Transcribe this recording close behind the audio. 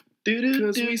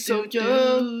Cause we so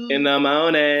young in the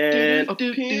morning,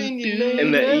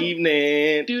 in the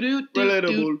evening,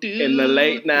 relatable in the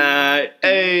late night.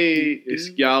 Hey,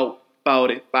 it's your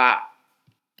 45.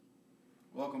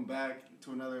 Welcome back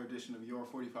to another edition of Your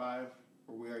 45,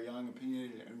 where we are young,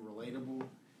 opinionated, and relatable.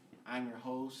 I'm your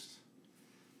host,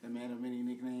 the man of many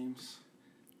nicknames.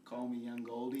 Call me Young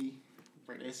Goldie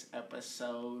for this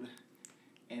episode.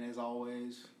 And as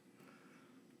always,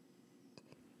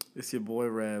 it's your boy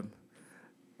Reb.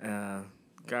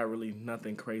 Got really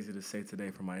nothing crazy to say today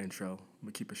for my intro. I'm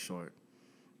gonna keep it short.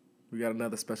 We got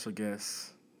another special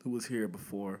guest who was here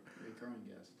before. recurring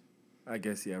guest. I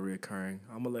guess, yeah, reoccurring.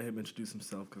 I'm gonna let him introduce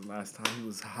himself because last time he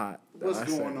was hot. What's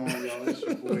going on,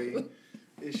 y'all?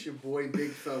 It's your boy,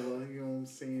 Big Fella. You know what I'm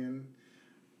saying?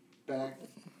 Back.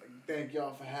 Thank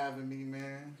y'all for having me,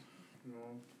 man. You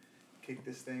know, kick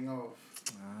this thing off.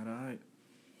 All right.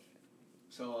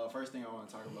 So, first thing I want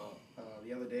to talk about,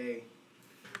 the other day,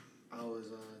 I was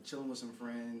chilling with some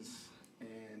friends,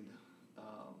 and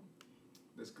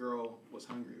this girl was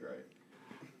hungry, right?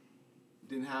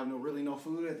 Didn't have no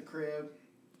food at the crib,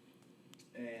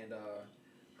 and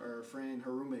her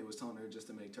roommate was telling her just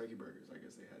to make turkey burgers. I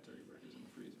guess they had turkey burgers in the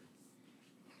freezer.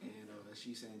 And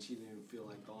she said she didn't feel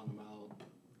like thawing them out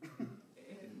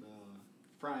and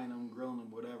frying them, grilling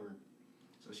them, whatever.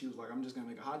 So she was like, I'm just going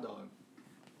to make a hot dog.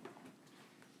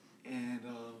 And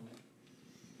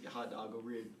a hot dog,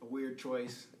 a weird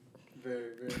choice.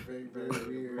 Very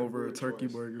weird. Over a turkey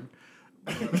choice. burger.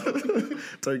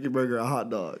 Turkey burger, a hot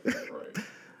dog. Right.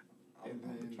 I'm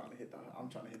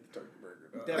trying to hit the turkey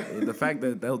burger. Definitely. The fact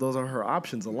that those are her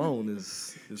options alone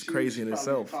is crazy in She's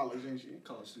itself. probably in college, ain't she?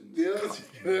 College students.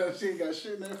 Yeah, she ain't got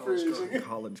shit in that fridge.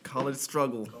 College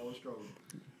struggle. College struggle.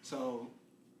 So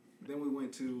then we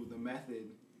went to the method,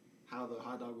 how the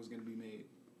hot dog was going to be made.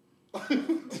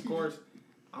 Of course,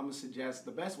 I'm going to suggest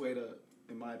the best way to,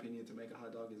 in my opinion, to make a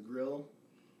hot dog is grill.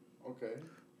 Okay.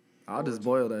 I'll just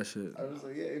boil that shit. I was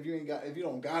like, yeah, if you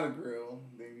don't got a grill,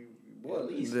 then you boil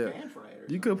At it. least Yeah. pan fry it.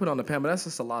 You could put it on the pan, but that's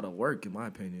just a lot of work, in my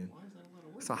opinion. Why is that a lot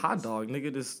of work? It's a hot dog,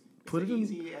 nigga. Just put it in.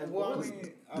 Easy as Well, I boiling.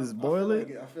 mean, Just I boil feel it?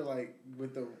 Like I feel like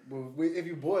if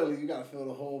you boil it, you gotta fill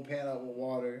the whole pan up with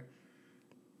water.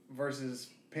 Versus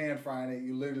pan frying it,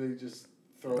 you literally just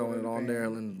throw Throwing it in it the on pan. there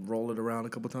and then roll it around a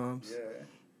couple times. Yeah,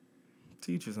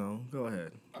 Teach your own. Go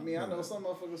ahead. I mean, I know some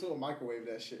motherfuckers who will microwave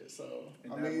that shit. So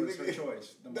And I that mean, was her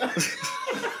choice.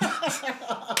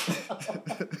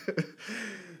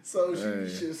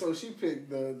 So she picked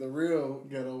the real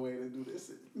ghetto way to do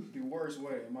this. The worst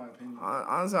way, in my opinion.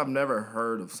 Honestly, I've never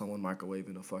heard of someone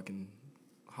microwaving a fucking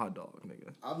hot dog,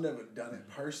 nigga. I've never done it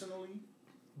personally,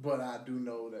 but I do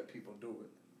know that people do it.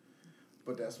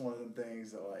 But that's one of them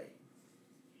things that like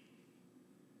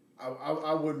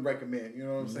I wouldn't recommend. You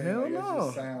know what I'm saying? Hell Like, no. It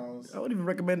just sounds. I wouldn't even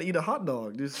recommend to eat a hot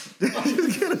dog. Just get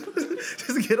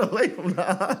away from the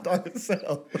hot dog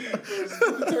itself.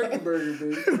 The turkey burger,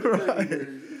 bitch. The Right. turkey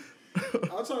burger.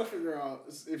 I'm trying to figure out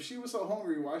if she was so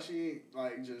hungry, why she ain't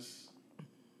like just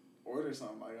order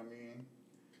something. Like I mean,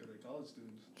 Because they're college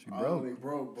students. She broke. they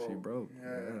broke. She broke. Yeah.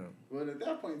 Yeah. But at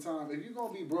that point in time, if you're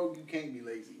gonna be broke, you can't be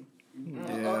lazy.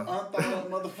 Yeah. Unthought of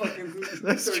motherfucking.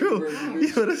 That's turkey true. burger, You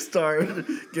bitch. gotta start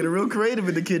getting real creative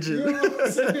in the kitchen. You know what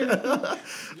I'm saying?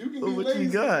 You can be What you lazy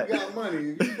got? if you got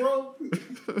money. If you broke, you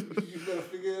better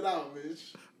figure it out,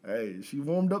 bitch. Hey, she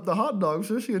warmed up the hot dog. I'm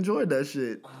sure she enjoyed that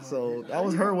shit. So man. that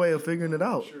was her way of figuring it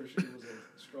out. I'm sure she was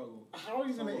a struggle. How are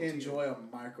you gonna Solo enjoy a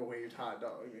microwaved hot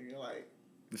dog? You're like,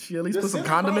 Did she at least The put some center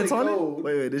probably condiments on it? cold.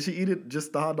 Wait, did she eat it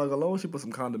just the hot dog alone? She put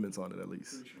some condiments on it at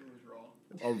least. Pretty sure it was raw.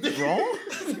 Oh, raw?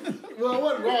 well, it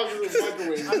wasn't raw because it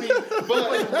was microwave. I mean,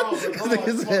 but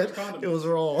Nigga said it was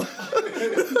raw.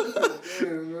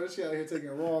 Damn, bro, she out here taking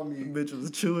raw meat. Bitch was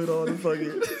chewing on the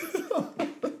fucking.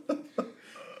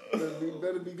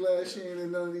 Better be glad she ain't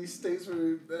in none of these states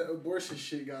where that abortion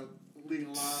shit got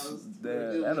legalized.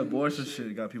 That abortion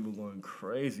shit got people going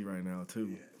crazy right now too.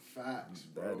 Yeah, facts,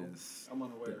 bro. That is. I'm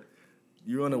unaware.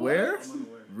 You unaware? I'm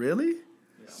unaware. Really?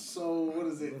 Yeah. So what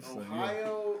is it? Looks like,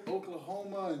 Ohio,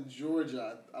 Oklahoma, and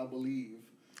Georgia, I believe.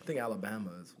 I think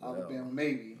Alabama is. Alabama,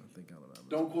 maybe. I think Alabama.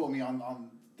 Don't quote me on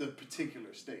the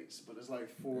particular states, but it's like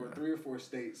 3 or 4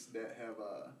 states that have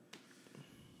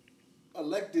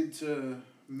elected to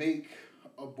make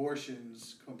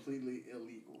abortions completely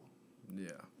illegal.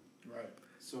 Yeah. Right.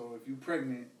 So if you're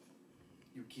pregnant,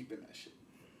 you keeping that shit.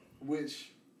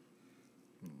 Which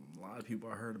A lot of people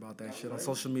I heard about that That's shit on right.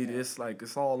 social media. It's like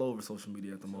it's all over social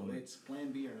media at the So moment. it's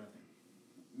plan B or nothing.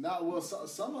 not well.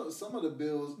 Some of the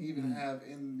bills even have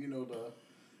in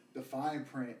the fine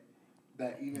print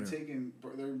that even Yeah.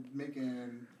 they're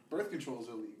making birth controls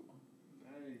illegal.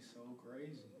 That is so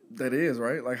crazy. That is,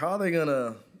 right? Like, how are they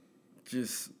gonna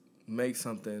just make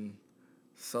something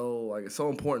so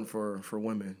important for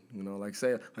women? You know, like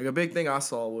say like a big thing I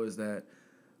saw was that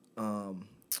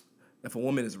if a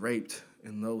woman is raped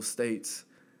in those states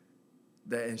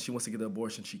and she wants to get an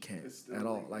abortion, she can't at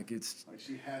all. Like it's like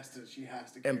she has to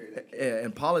carry that kid. Yeah,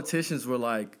 and politicians were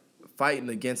like fighting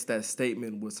against that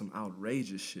statement with some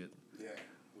outrageous shit. Yeah.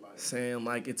 Like, saying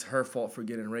like it's her fault for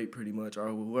getting raped pretty much, or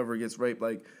whoever gets raped,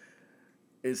 like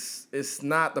it's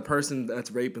not the person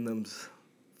that's raping them's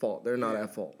fault. They're not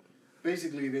at fault.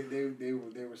 Basically, they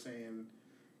were saying,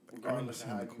 regardless of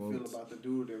how you feel about the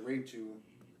dude that raped you,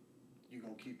 you're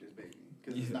gonna keep this baby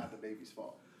because it's not the baby's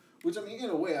fault. Which I mean, in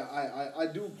a way, I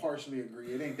do partially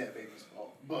agree. It ain't that baby's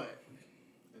fault, but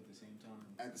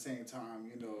at the same time,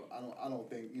 you know, I don't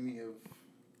think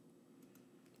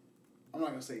I'm not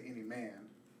gonna say any man,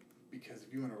 because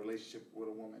if you're in a relationship with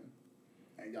a woman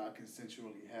and y'all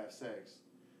consensually have sex,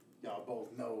 y'all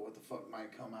both know what the fuck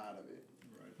might come out of it.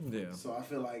 Right. Yeah. So I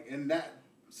feel like in that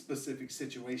specific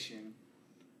situation,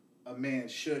 a man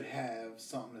should have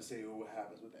something to say what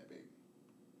happens with that baby.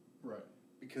 Right.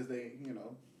 Because they, you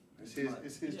know, it's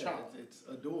his child. It's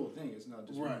a dual thing. It's not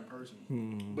just one person.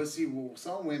 Mm-hmm. But see, well,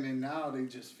 some women now, they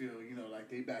just feel, you know, like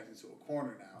they backed into a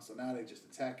corner now. So now they just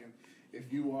attacking.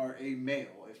 If you are a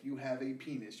male, if you have a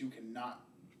penis, you cannot,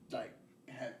 like,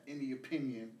 have any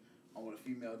opinion on what a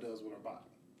female does with her body.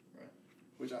 Right.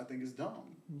 Which I think is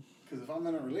dumb. Because if I'm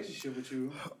in a relationship with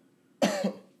you,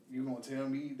 you're going to tell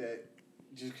me that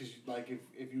just because, like,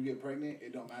 if you get pregnant,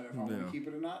 it don't matter if I want to keep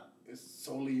it or not. It's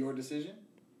solely your decision.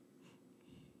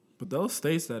 But those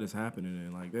states that it's happening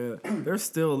in, like they're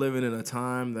still living in a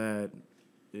time that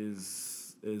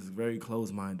is very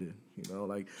closed-minded. You know,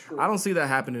 like True. I don't see that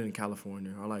happening in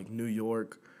California or like New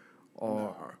York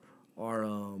or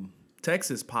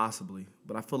Texas possibly.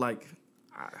 But I feel like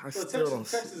I still don't.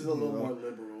 Texas is a little more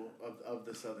liberal of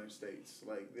the southern states.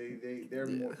 Like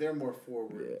they're more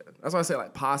forward. Yeah, that's why I say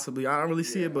like possibly. I don't really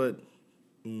see it, but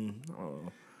I don't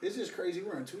know. It's just crazy.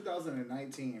 We're in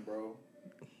 2019, bro,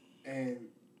 and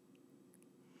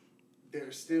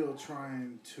they're still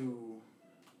trying to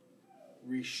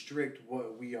restrict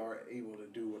what we are able to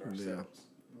do with ourselves.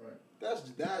 Yeah. Right.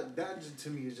 That to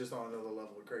me is just on another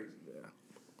level of crazy. Yeah.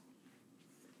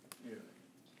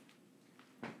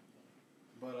 Yeah.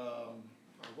 But I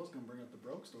was gonna bring up the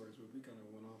broke stories, but we kind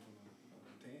of went off on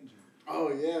a tangent.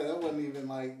 Oh yeah, that wasn't even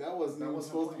like that wasn't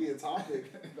supposed to be a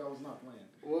topic. That was not planned.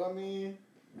 Well, I mean,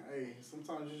 hey,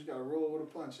 sometimes you just gotta roll with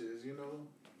the punches, you know.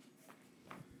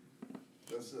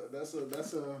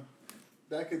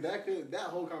 That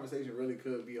whole conversation really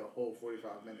could be a whole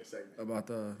 45-minute segment about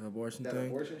the abortion thing. That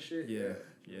abortion shit. Yeah,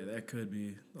 that could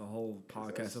be a whole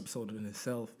podcast episode in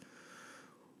itself.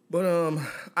 But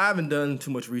I haven't done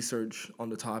too much research on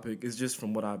the topic. It's just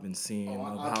from what I've been seeing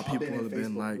of how people have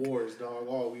been like. Wars, dog,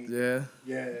 all week. Yeah.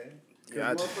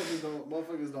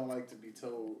 Motherfuckers don't like to be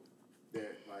told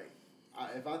that, like,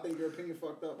 if I think your opinion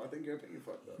fucked up, I think your opinion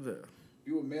fucked up. Yeah.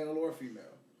 You a male or female.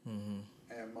 Mm-hmm.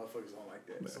 And motherfuckers don't like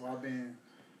that. So I've been.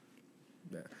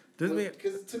 Yeah.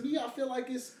 Because to me, I feel like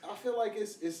it's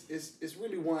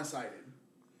really one-sided.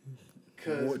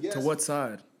 To what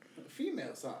side?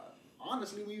 Female side.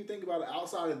 Honestly, when you think about it,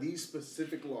 outside of these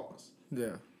specific laws,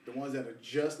 the ones that are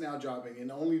just now dropping in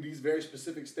only these very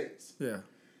specific states,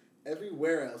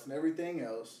 everywhere else and everything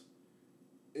else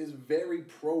is very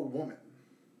pro-woman.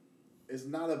 It's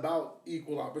not about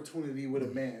equal opportunity with a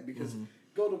man, because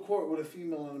go to court with a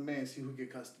female and a man, see who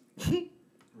get custody.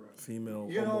 Right. Female,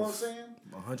 you know what I'm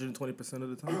saying? 120% of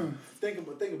the time. Think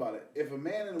about it. If a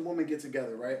man and a woman get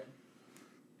together, right?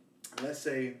 Let's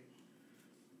say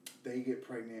they get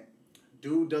pregnant.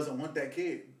 Dude doesn't want that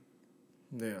kid.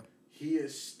 Yeah. He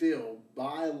is still,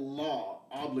 by law,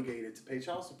 obligated to pay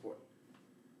child support.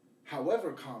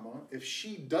 However, if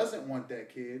she doesn't want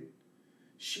that kid,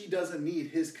 she doesn't need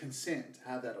his consent to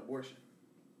have that abortion.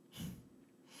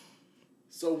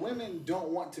 So women don't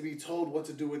want to be told what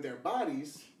to do with their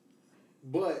bodies,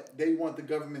 but they want the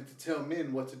government to tell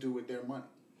men what to do with their money.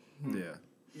 Yeah.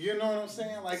 You know what I'm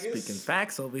saying? Like, speaking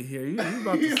facts over here. You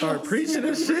about to start preaching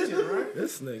and shit, right?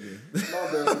 This nigga.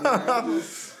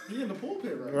 He in the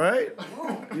pulpit, right?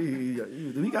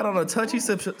 We got on a touchy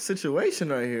situation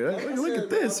right here. Look at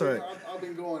this, right? I've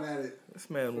been going at it. This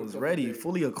man was ready,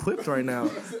 fully equipped right now.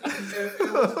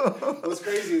 What's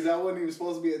crazy is that wasn't even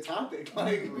supposed to be a topic.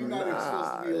 Like, we're not even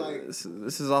supposed to be like.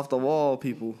 This is off the wall,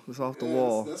 people. It's off the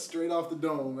wall. That's straight off the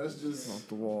dome. That's just off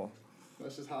the wall.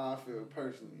 That's just how I feel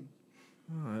personally.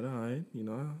 All right. You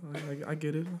know, I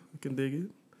get it. I can dig it.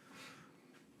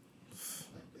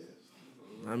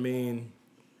 I mean,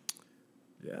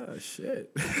 Yeah,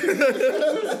 shit. That's a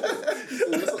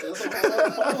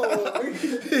hard follow-up.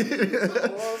 That's a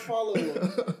hard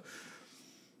follow-up.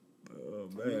 Oh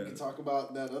We can man. talk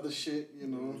about that other shit, you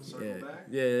know. Circle back.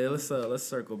 Yeah. Let's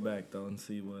circle back though and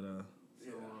see what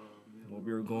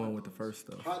we were going with the first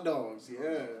stuff. Hot dogs,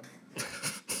 yeah.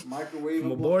 Microwave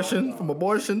From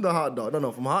abortion to hot dog.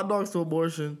 No, from hot dogs to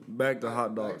abortion, back to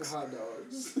hot Back to dogs. hot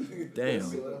dogs. Damn.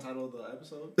 The title of the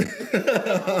episode.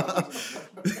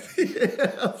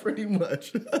 Yeah, pretty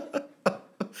much.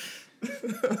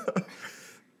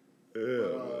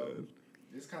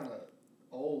 It's kind of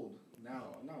old now.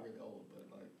 Not really old, but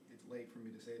like it's late for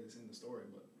me to say this in the story.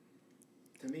 But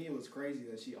to me, it was crazy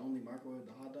that she only microwaved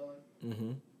the hot dog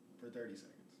for 30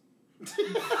 seconds.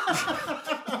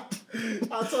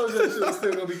 I told you that shit was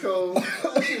still gonna be cold.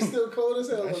 That shit was still cold as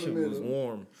hell That in the shit middle. was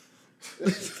warm.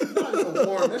 That shit, not even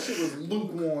warm. That shit was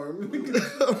lukewarm.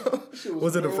 Shit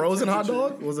Was it a room frozen hot temperature.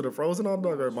 dog? Was it a frozen hot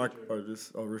dog or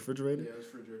just refrigerated? Yeah, it was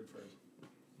refrigerated first.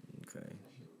 Okay.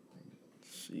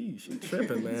 She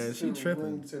tripping, man. She Shit was tripping.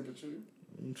 Room temperature.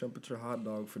 Room temperature hot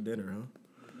dog for dinner, No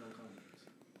comments.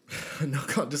 huh?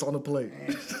 No, just on the plate.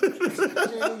 She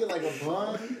didn't get like a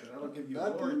bun. That'll give you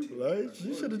Nothing. warranty. Right?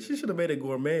 She should have made it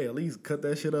gourmet. At least cut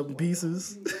that shit up in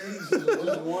pieces.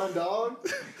 Just one dog.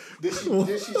 Did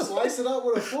she slice it up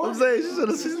with a fork? I'm saying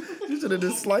she should have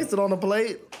just sliced it on the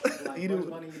plate. Like Eat Bugs it.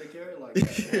 Bunny eat a carrot. Like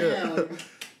Damn.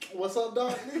 What's up,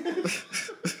 doc?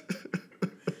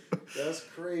 That's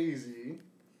crazy.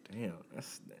 Damn,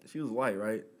 she was white,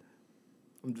 right?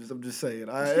 I'm just saying.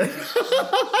 I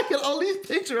can only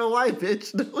picture a white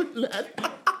bitch doing that.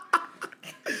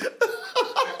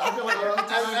 I feel like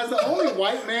as the only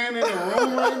white man in the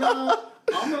room right now,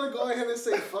 I'm gonna go ahead and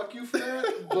say fuck you for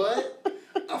that, but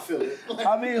I feel it. Like,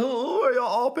 I mean, who are y'all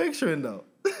all picturing though?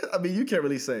 I mean, you can't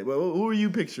really say, but who are you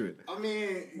picturing? I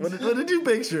mean, What did you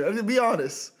picture? I mean, be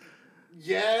honest.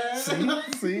 yeah.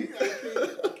 See?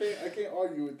 I can't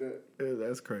argue with that. Yeah,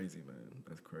 that's crazy, man.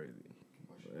 That's crazy.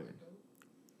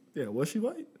 Yeah, was she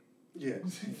white? Yeah.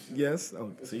 Yes.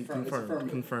 Oh, It's see, affirm- it's confirmed. affirmative.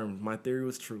 Confirmed. My theory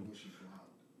was true.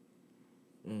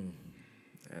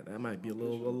 That might be a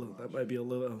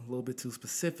little bit too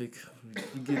specific.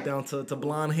 You get down to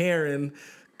blonde hair and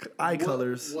eye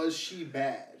colors. Was she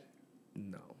bad?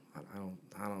 No, I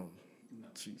don't.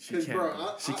 She Because, can't. bro, be.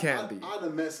 I She can't be. I'd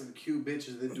have met some cute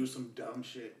bitches that do some dumb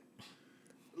shit.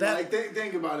 That- Like,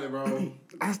 think about it, bro.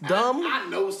 That's dumb. I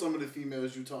know some of the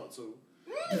females you talk to.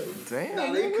 Damn.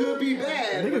 Now, they could be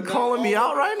bad. Nigga but not calling me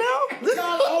all- out right now?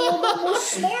 Not all of them was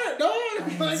smart,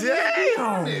 dog. Like,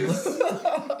 Damn. be honest.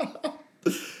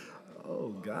 Oh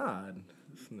God,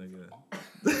 this nigga.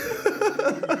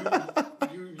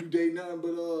 You date nothing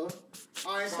but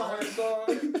Einstein star.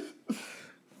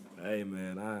 Hey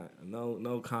man,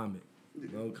 no comment.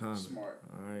 No comment. Smart.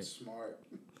 All right. Smart.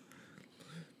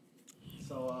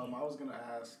 So I was gonna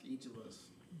ask each of us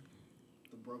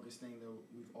the brokest thing that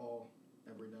we've all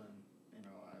ever done in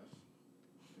our lives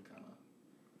to kind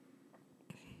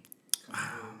of.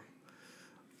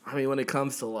 I mean, when it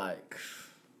comes to like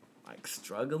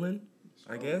struggling,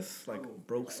 I guess like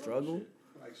broke struggle.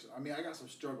 Like, I mean, I got some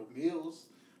struggle meals.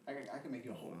 I can make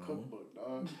you a whole cookbook,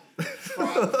 dog.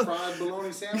 Fried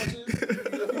bologna sandwiches.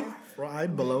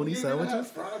 Fried bologna You ain't never had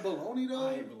sandwiches. fried bologna, I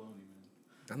dog. hate bologna, man.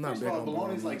 I'm not First big of all, on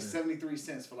bologna's like either. 73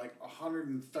 cents for like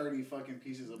 130 fucking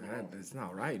pieces of bologna. That's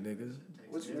not right, nigga.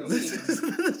 What you This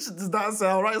mean? does not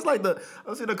sound right. It's like I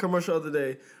seen a commercial the other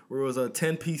day where it was a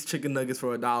 10-piece chicken nuggets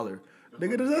for $1.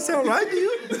 Nigga, does that sound right to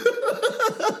you?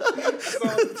 So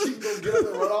she can go get up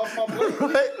and run off my plate.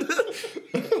 Right?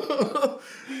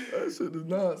 That shit does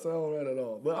not sound right at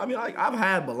all. But I mean, I've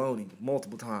had bologna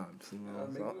multiple times. You know,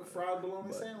 Make so- you a fried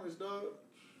bologna sandwich, dog.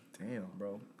 Damn,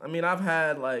 bro. I mean, I've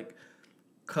had like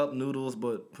cup noodles,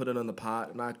 but put it in the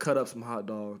pot, and I cut up some hot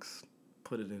dogs,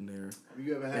 put it in there. Have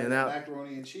you ever had And that-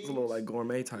 macaroni and cheese? It's a little like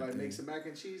gourmet type Like thing. make some mac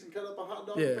and cheese and cut up a hot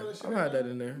dog. Yeah, and throw that shit I've had in that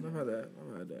in there. I've had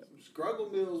that. Some struggle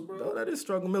meals, bro. No, that is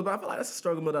struggle meal, but I feel like that's a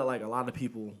struggle meal that like a lot of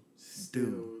people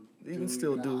do. Even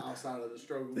still now do. outside of the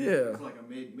struggle meal. Yeah, It's like a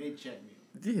mid check meal.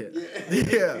 yeah,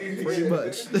 Yeah. yeah, pretty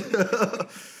much.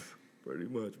 Pretty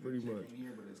much. Ain't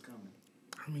here, but it's coming.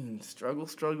 I mean, struggle.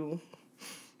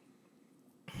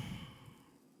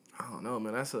 I don't know,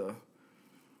 man. I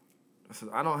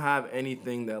don't have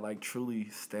anything that like truly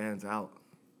stands out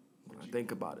when I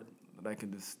think about it. That I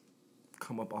can just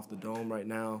come up off the dome right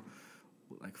now,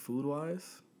 like food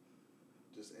wise.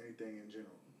 Just anything in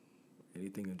general.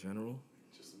 Anything in general.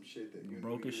 Just some shit that you The knew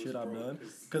brokest you was shit I've broke. done.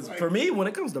 'Cause, Because like, for me, when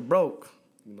it comes to broke,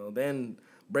 then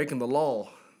breaking the law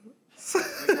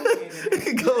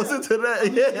It goes into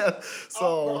that, yeah.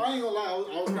 So I ain't gonna lie,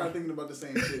 I was kind of thinking about the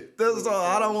same shit. that's all.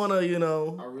 I don't want to, I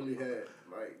really had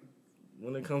like.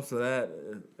 When it comes to that,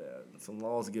 some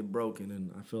laws get broken,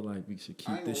 and I feel like we should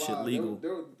keep this shit legal.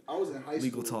 I was in high school.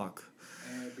 Legal talk.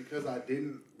 And because I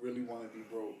didn't really want to be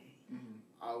broke,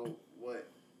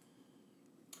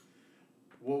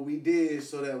 what we did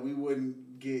so that we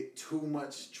wouldn't get too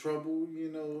much trouble,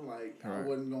 like right. I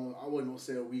wasn't gonna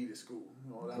sell weed at school.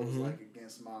 That was like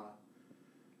against my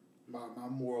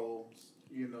morals,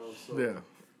 So yeah.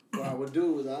 What I would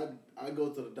do is I go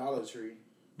to the Dollar Tree.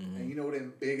 And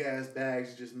them big ass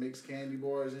bags just mix candy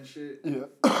bars and shit. Yeah.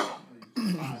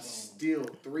 I steal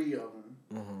 3 of them,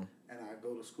 and I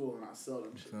go to school and I sell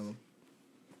them shit.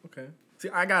 Okay. See,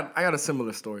 I got a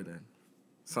similar story then.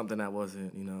 Something that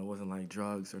wasn't, it wasn't like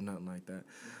drugs or nothing like that.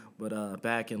 But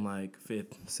back in like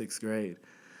 5th, 6th grade,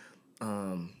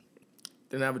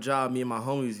 didn't have a job. Me and my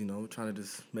homies, trying to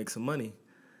just make some money,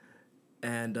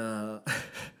 and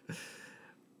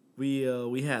we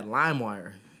had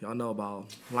LimeWire. Y'all know about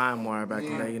LimeWire back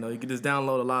in the day. You could just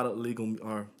download a lot of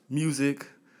illegal music,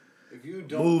 if you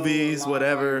don't movies, know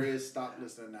whatever. Stop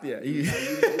listening now. Yeah,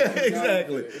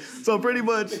 exactly. So pretty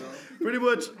much,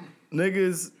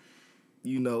 niggas,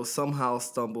 somehow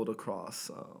stumbled across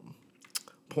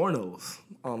pornos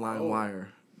on LimeWire.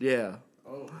 Yeah.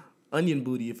 Oh. Onion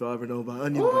Booty, if y'all ever know about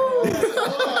Onion Booty.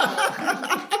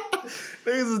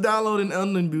 Niggas was downloading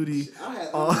Onion Booty. I had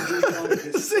Onion Booty on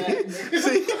the see?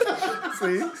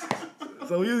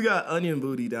 So we got Onion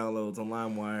Booty downloads on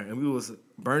LimeWire, and we was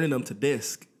burning them to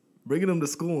disc, bringing them to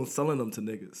school and selling them to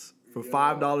niggas for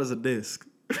 $5 a disc.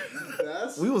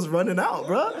 We was running out,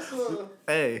 bro.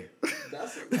 Hey.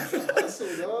 That's a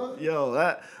hustle, dog. Yo,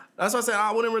 that's why I said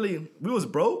we was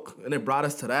broke, and it brought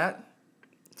us to that.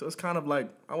 So it's kind of like,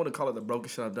 I wouldn't call it the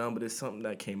brokest shit I've done, but it's something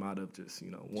that came out of just,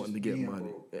 wanting to get money.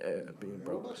 Broke. Yeah, being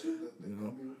broke. What about you? The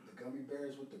gummy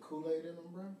bears with the Kool-Aid in them,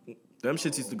 bro? Them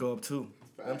shits used to go up too.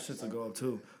 I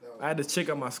had this chick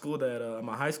at my school at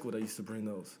my high school that used to bring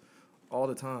those all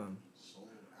the time. Sold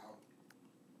out.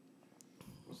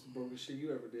 What's the brokest shit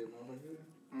you ever did, motherfucker?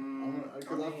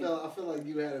 Because I feel like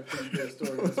you had a pretty good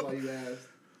story. That's why you asked.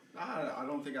 I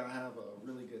don't think I have a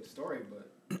really good story, but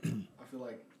I feel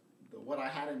like what I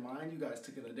had in mind, you guys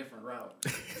took it a different route.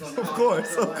 So of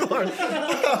course.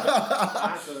 I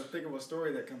have to think of a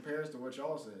story that compares to what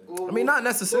y'all said. Well, not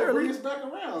necessarily. Bring us back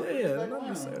around. Yeah, not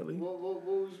necessarily. What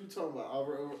was you talking about?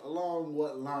 Along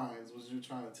what lines was you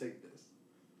trying to take this?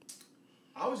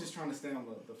 I was just trying to stay on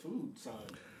the food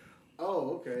side.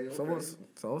 Oh, okay.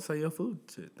 So say your food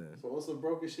shit then. So what's the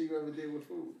brokest shit you ever did with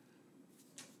food?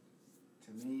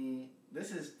 To me,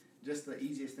 this is just the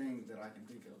easiest thing that I can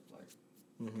think of. Like,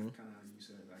 kind of how you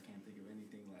said, I can't think of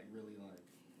anything like really like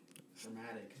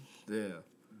dramatic. Yeah.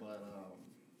 But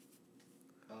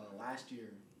last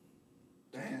year.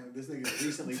 Damn, this nigga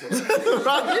recently. right?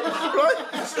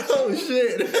 Oh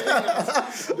shit. I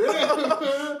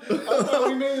thought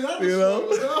we made it out. It's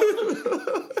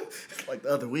like the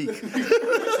other week.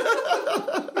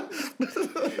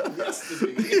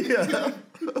 Yesterday. Yeah.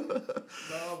 No,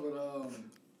 but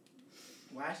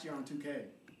last year on 2K,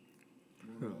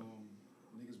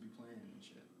 niggas be playing and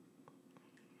shit.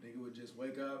 Nigga would just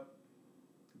wake up,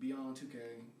 be on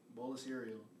 2K, bowl of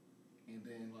cereal, and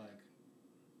then like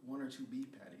 1 or 2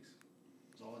 beef patties.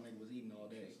 That's all that nigga was eating all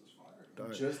day.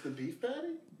 Just the beef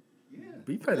patty? Yeah.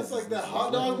 Beef patties. That's like that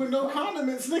hot dog with no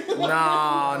condiments, nigga.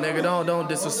 Nah, nigga, don't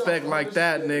disrespect like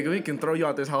that, nigga. We can throw you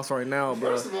out this house right now,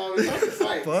 bro. First of all, it's not a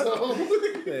fight. So.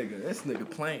 Nigga, this nigga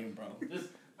playing, bro.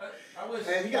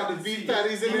 And he got the beef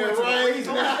patties in there right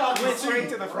now. Went straight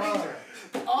to the freezer.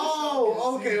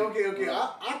 Oh, okay. I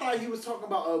thought he was talking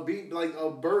about a beef, like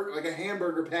a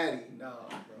hamburger patty. No,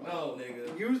 bro. No,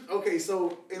 nigga. Okay,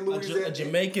 so in Louisiana, a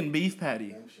Jamaican beef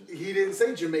patty. He didn't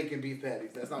say Jamaican beef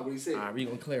patties. That's not what he said. All right, we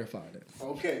gonna clarify that.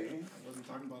 Okay. I wasn't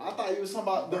talking about. I thought he was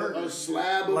talking about a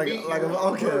slab of meat, like a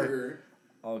burger.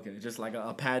 Okay, just like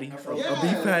a patty, a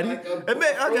beef patty.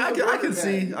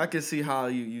 I can see how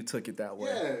you took it that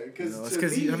way. Yeah, because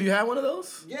have you had one of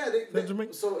those? Yeah,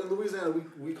 so in Louisiana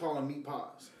we call them meat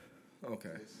pies.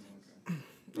 Okay.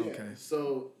 Yeah, okay.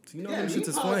 So you know them shits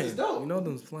is flame. You know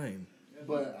them's flame.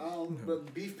 But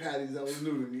but beef patties, that was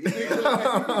new to me.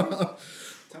 Tell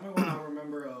me when I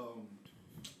remember. I don't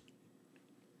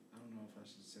know if I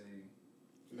should say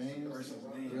names.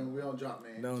 We don't drop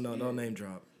names. No, don't name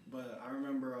drop. But I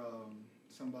remember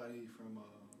somebody from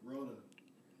Rhoda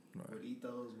would eat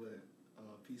those with a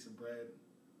piece of bread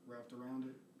wrapped around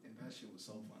it, and that shit was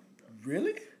so funny, bro.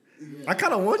 Really? I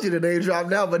kind of want you to name drop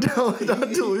now, but don't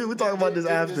do it. We're talking about this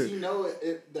after. Does he know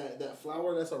that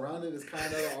flour that's around it is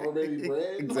kind of already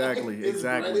bread? Exactly, Like, it's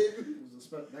exactly. breaded?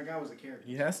 That guy was a character.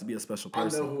 He has to be a special I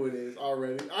person. know who it is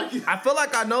already. I feel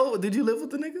like I know. Did you live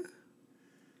with the nigga?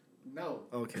 No.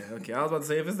 Okay. I was about to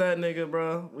say, if it's that nigga,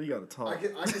 bro, we gotta talk. I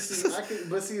can see,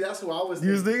 but see, that's who I was.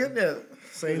 You was thinking. thinking? Yeah.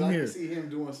 Same I here. can see him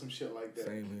doing some shit like that.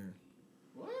 Same here.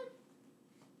 What?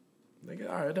 Nigga,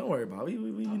 all right, don't worry about it.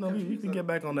 We can get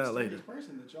back on that later.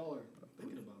 Person that y'all are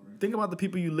thinking about, right? Think about the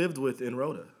people you lived with in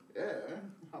Rhoda. Yeah,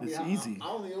 It's easy. I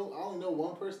only know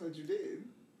one person that you did.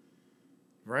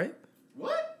 Right?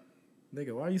 What?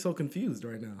 Nigga, why are you so confused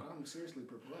right now? I'm seriously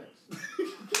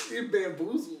perplexed. You're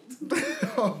bamboozled,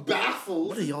 baffled.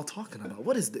 What are y'all talking about?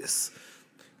 What is this?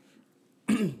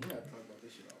 We gotta talk about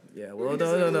this shit all. Yeah, well,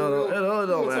 no, We'll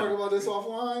don't talk matter. about this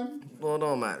offline. Well,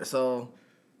 don't matter. So,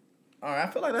 all right, I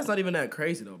feel like that's not even that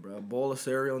crazy though, bro. A bowl of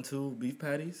cereal and 2 beef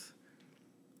patties.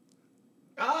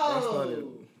 That's not it.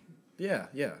 Yeah. Oh,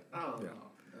 Yeah. no.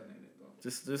 That ain't it, though.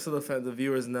 Just so the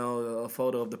viewers know, a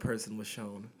photo of the person was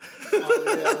shown. Hear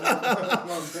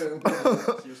somebody say,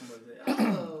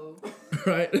 oh.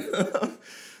 Right. But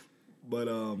But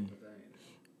that ain't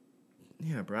it.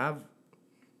 yeah, bro. I've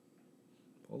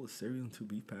bowl of cereal and 2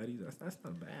 beef patties. That's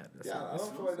not bad. I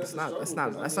don't feel like that's a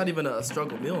struggle. That's not even a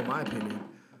struggle meal in my opinion.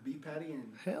 A beef patty and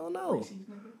Hell no. Reese's,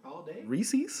 nigga, all day.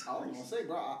 Reese's? I was gonna say,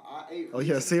 bro, I ate. Oh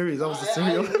yeah, cereal. That was the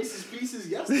cereal. I ate Reese's Pieces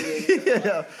yesterday.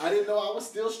 Yeah. I didn't know I was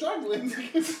still struggling.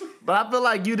 But I feel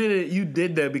like you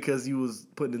did that because you was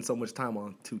putting in so much time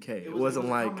on 2K. It wasn't a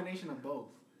like combination of both.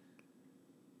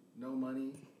 No money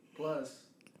plus.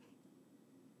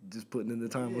 just putting in the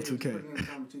time on just 2K. putting in the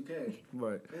time with 2K.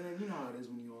 Right. And then you know how it is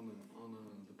when you're on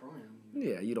the prime.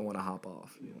 Yeah, you don't want to hop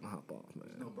off. You don't want to hop off, There's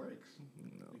man. no breaks.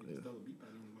 No, You can just throw a beef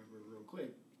patty in the microwave real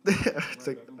quick.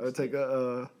 I'll take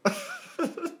a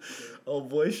old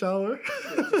boy shower.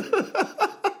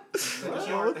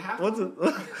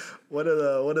 One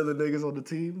of the niggas on the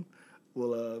team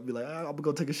will be like, I'm gonna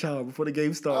go take a shower before the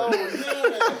game starts.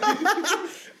 Oh yeah.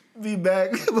 Be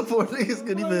back before niggas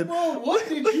can even. Bro, what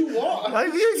did you want?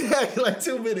 Like exactly like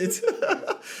 2 minutes.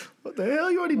 What the hell?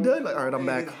 You already done? Like, all right, I'm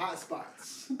back. Hot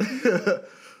spots.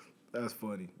 That's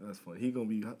funny. He gonna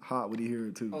be hot when he hear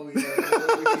it too. Oh yeah.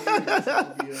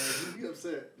 He'll be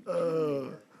upset.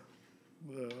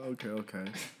 Okay.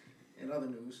 In other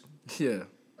news, Yeah.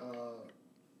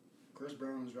 Chris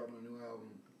Brown is dropping a new album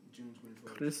June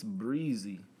 24th. Chris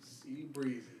Breezy. Sea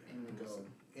breezy.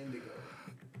 Indigo.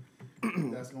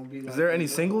 That's gonna be. Is there any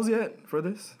singles yet for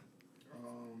this?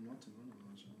 Not to my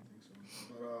knowledge, I don't think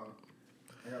so.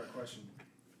 But I got a question.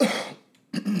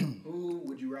 Who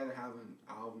would you rather have an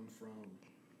album from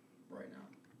right now?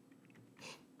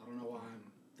 I don't know why I'm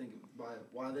thinking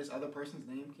why this other person's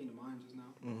name came to mind just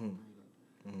now.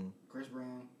 Chris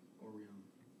Brown or Rihanna?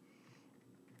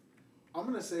 I'm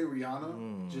gonna say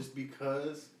Rihanna just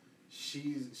because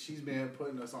she's been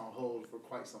putting us on hold for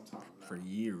quite some time now. For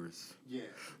years. Yeah,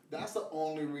 that's the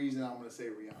only reason I'm gonna say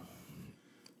Rihanna.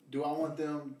 Do I want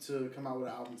them to come out with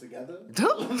an album together? You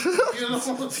know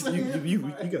what I'm saying? you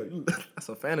got that's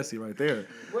a fantasy right there.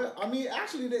 Well, I mean,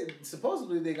 actually,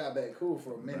 supposedly they got back cool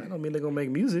for a minute. I don't mean they're gonna make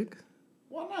music.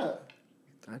 Why not?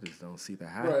 I just don't see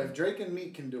that Bro, happening. if Drake and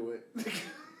Meek can do it,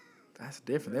 That's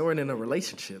different. They weren't in a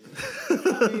relationship.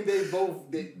 I mean,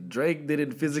 they Drake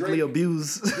didn't physically Drake-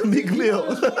 abuse Meek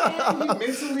Mill. He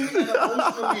mentally and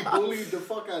emotionally bullied the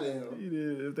fuck out of him. He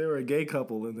did. If they were a gay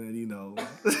couple and then,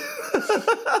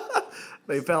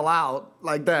 they fell out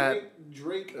like that.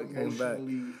 Drake came back.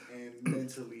 emotionally and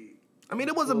mentally. I mean,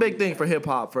 it was a big thing for hip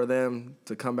hop for them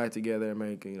to come back together and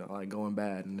make, like Going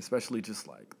Bad, and especially just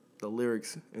like the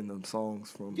lyrics in the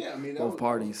songs from Yeah, I mean, both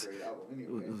parties. That was a great album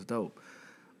anyway. It was dope.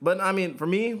 But I mean, for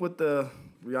me, with the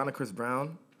Rihanna Chris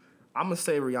Brown, I'm gonna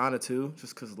say Rihanna too,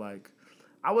 just cause like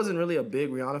I wasn't really a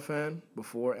big Rihanna fan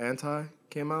before Anti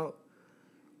came out,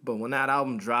 but when that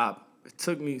album dropped, it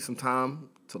took me some time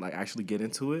to like actually get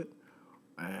into it,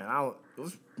 and it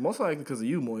was most likely because of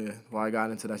you, Moya, why I got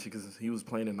into that shit, because he was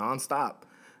playing it nonstop,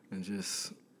 and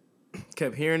just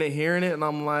kept hearing it, and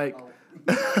I'm like,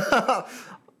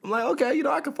 okay,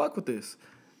 I can fuck with this,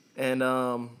 and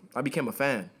I became a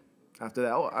fan. After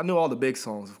that, I knew all the big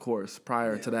songs, of course,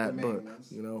 prior to that,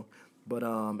 but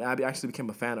I actually became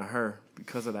a fan of her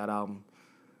because of that album,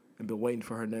 and been waiting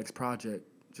for her next project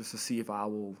just to see if I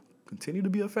will continue to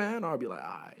be a fan or I'll be like, all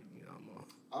right,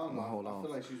 I'm gonna hold on. I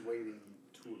feel like she's waiting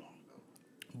too long though.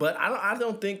 But I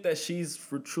don't think that she's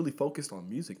truly focused on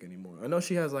music anymore. I know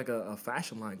she has like a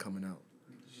fashion line coming out.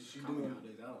 She doing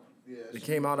yeah. It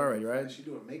came out already, right? She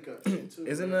doing makeup shit too.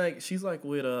 Isn't right? like she's like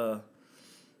with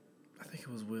I think it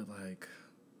was with like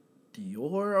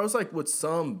Dior. I was like with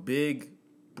some big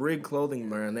clothing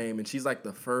brand name, and she's like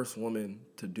the first woman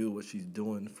to do what she's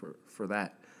doing for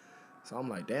that. So I'm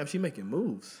like, damn, she making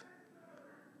moves.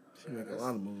 She making a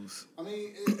lot of moves. I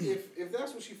mean, if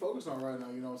that's what she focused on right now,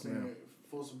 you know what I'm saying? Yeah.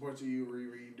 Full support to you,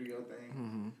 Riri, do your thing.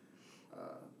 Mm-hmm.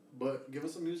 But give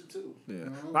us some music too. Yeah, You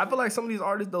know what I'm but I feel saying? like some of these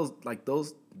artists,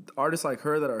 those artists like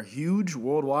her that are huge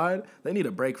worldwide, they need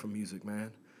a break from music,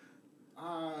 man.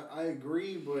 I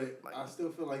agree, but I still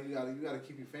feel like you gotta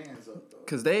keep your fans up though.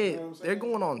 Cause You know what I'm they're saying?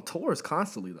 going on tours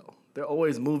constantly though. They're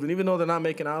always moving, even though they're not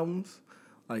making albums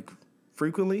like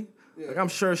frequently. Yeah. Like I'm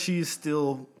sure she's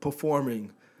still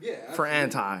performing Yeah, for absolutely.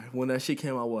 Anti when that shit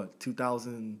came out. What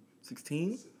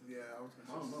 2016? Yeah, I was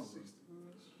I don't know. gonna say 60.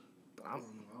 I don't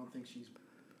know. I don't think she's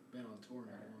been on tour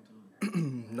in a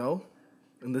long time. No,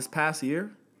 in this past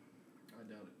year. I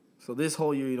doubt it. So this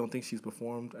whole year you don't think she's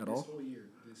performed at This all? whole year,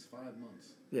 this 5 months.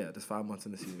 Yeah, just 5 months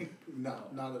in this year. No,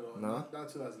 not at all. No? Not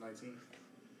 2019.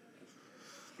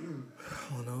 I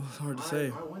don't know. It's hard to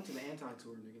say. I went to the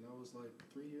anti-tour, nigga. That was like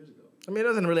 3 years ago. I mean, it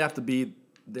doesn't really have to be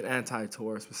the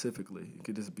Anti-tour specifically. It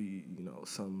could just be,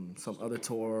 some other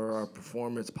tour or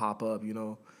performance pop up. It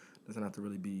doesn't have to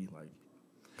really be like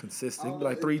consistent. It could be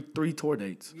like three tour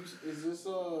dates. Is this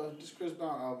Chris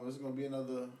Brown album? Is it gonna be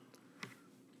another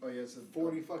Oh yeah, it's a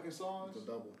 40 fucking songs? It's a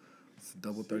double. It's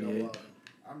double 38.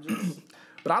 I'm just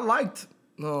But I liked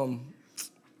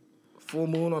Full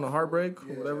Moon on a Heartbreak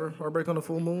or whatever. Heartbreak on a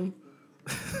Full Moon.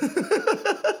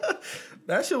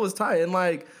 That shit was tight. And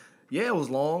it was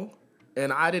long.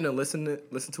 And I didn't listen to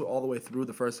it all the way through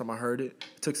the first time I heard it.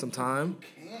 It took some time.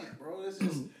 you can't, bro. It's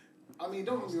just I mean,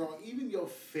 don't get me wrong, even your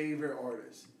favorite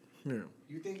artists. Yeah.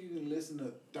 You think you can listen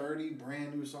to 30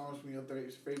 brand new songs from your favorite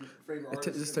artists?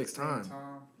 It just at the takes same time.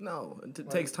 No, it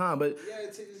takes time. But Yeah,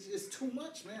 it's too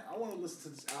much, man. I want to listen to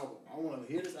this album. I want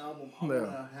to hear this album. I Yeah.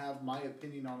 want to have my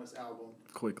opinion on this album.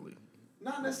 quickly.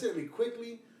 Not necessarily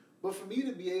quickly, but for me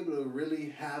to be able to really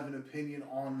have an opinion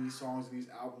on these songs and these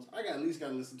albums, I at least got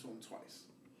to listen to them twice.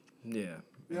 Yeah.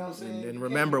 You know what I'm saying? And You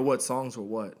remember can't- what songs were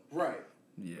what. Right.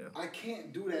 Yeah. I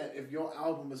can't do that if your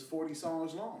album is 40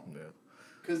 songs long. Yeah.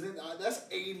 Because then that's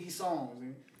 80 songs.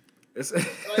 Man. It's Like,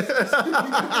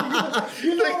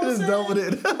 you know what I'm saying? doubled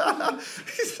it. But I'm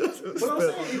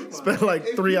saying, Spent like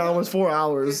if 3 you hours, gotta- 4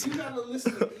 hours. If you gotta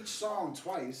listen to each song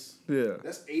twice, Yeah.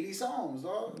 that's 80 songs,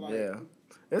 dog. Like, Yeah.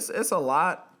 It's a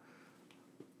lot.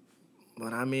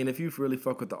 But I mean, if you really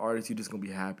fuck with the artist, you're just gonna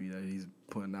be happy that he's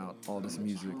putting out all this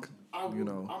music. I'm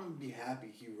gonna be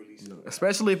happy he released it.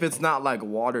 Especially if it's not like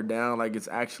watered down, like it's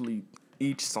actually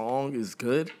each song is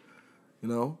good.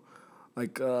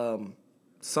 Like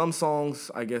some songs,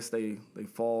 I guess they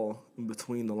fall in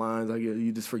between the lines. I guess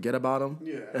you just forget about them.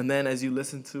 Yeah. And then as you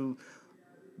listen to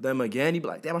them again, you be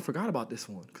like, damn, I forgot about this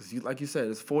one because like you said,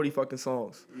 it's 40 fucking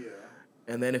songs. Yeah.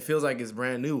 And then it feels like it's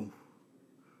brand new.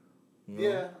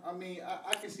 Yeah, I mean,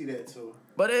 I can see that too.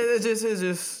 But it's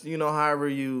just however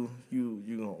you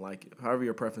don't like it, however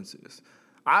your preference is.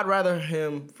 I'd rather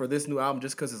him for this new album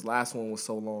just because his last one was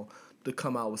so long to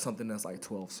come out with something that's like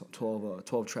 12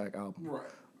 track album. Right.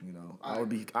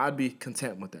 I'd be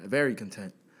content with that. Very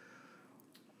content.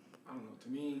 I don't know. To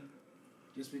me,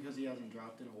 just because he hasn't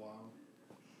dropped in a while,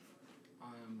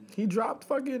 He dropped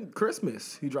fucking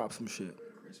Christmas. He dropped some shit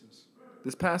Christmas.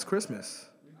 this past Christmas.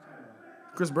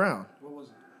 Chris Brown. What was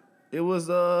it? It was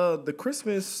the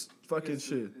Christmas fucking It's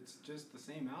shit. It's just the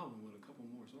same album with a couple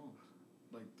more songs,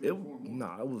 like 3 or 4 more.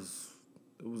 Nah, it was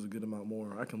a good amount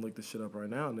more. I can look this shit up right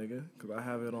now, nigga, because I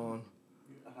have it on.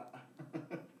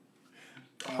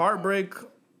 Heartbreak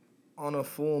on a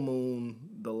Full Moon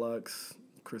Deluxe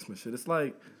Christmas shit. It's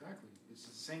like Exactly. It's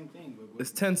the same thing, but with,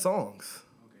 it's 10 songs,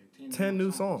 okay, 10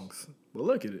 new songs. But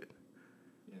look at it.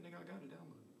 Yeah, nigga, I got it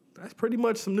downloaded. That's pretty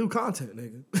much some new content,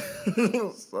 nigga.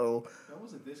 So That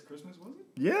wasn't this Christmas, was it?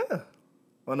 yeah.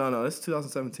 Oh no, it's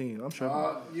 2017. I'm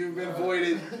sure. You've been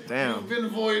voided. Damn. You've been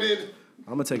voided.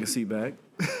 I'm gonna take a seat back.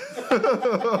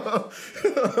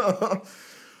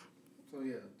 So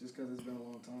yeah, just because it's been a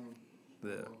long time.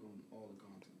 Yeah. I welcome all the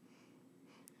content.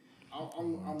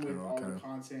 I'm with all the Okay.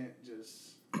 content.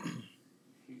 Just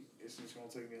it's just gonna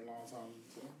take me a long time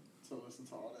to listen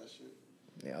to all that shit.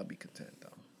 Yeah, I'll be content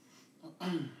though.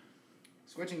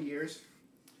 Switching gears,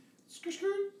 Skirt,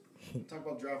 skirt. talk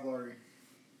about draft lottery.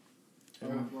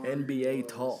 NBA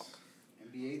talk.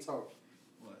 NBA talk.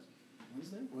 What?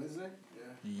 Wednesday? Wednesday? Yeah.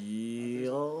 Yeah.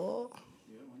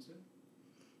 Yeah, Wednesday.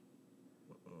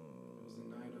 It was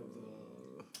the night of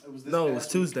the. It was this No, it was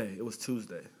past week. Tuesday. It was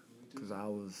Tuesday. Cause I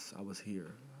was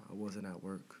here. I wasn't at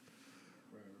work.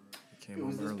 Right. I came It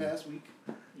was home this early. past week.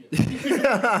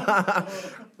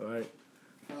 All right.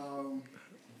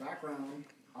 Background.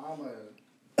 I'm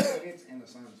a Nuggets and a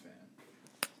Suns fan.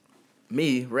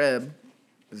 Me, Reb,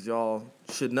 as y'all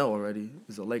should know already,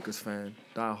 is a Lakers fan.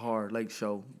 Die hard, Lake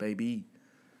Show, baby.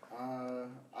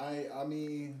 I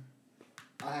mean,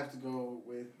 I have to go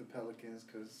with the Pelicans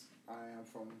because I am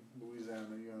from Louisiana.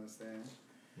 You understand?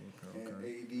 Okay. And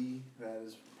AD, that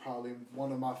is probably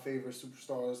one of my favorite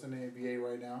superstars in the NBA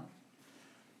right now.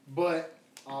 But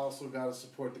I also gotta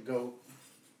support the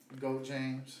GOAT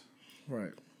James.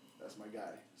 Right. That's my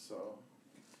guy. So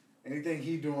anything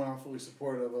he doing, I'm fully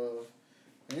supportive of.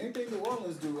 And anything New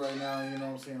Orleans do right now, you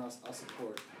know what I'm saying, I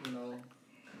support. You know,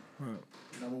 Right.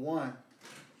 number one.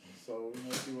 So we're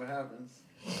gonna see what happens.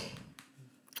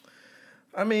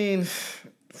 I mean,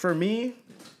 for me,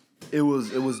 it was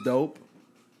dope.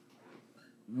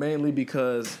 Mainly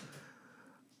because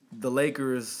the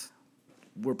Lakers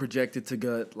were projected to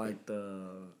get like the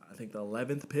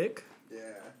 11th pick, Yeah.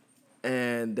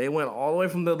 and they went all the way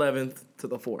from the 11th to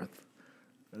the 4th.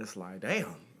 And it's like,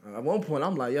 damn. At one point,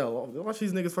 I'm like, yo, watch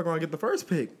these niggas fuck around and get the first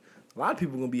pick. A lot of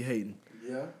people gonna be hating.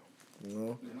 Yeah. You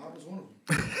know? And I was one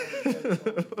of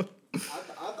them.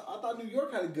 I thought New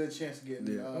York had a good chance of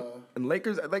getting. And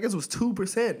Lakers was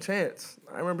 2% chance.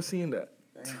 I remember seeing that.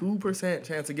 Damn. 2%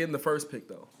 chance of getting the first pick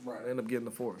though. Right. They ended up getting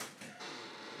the 4th.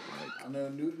 I know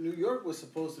New York was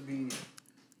supposed to be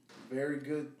very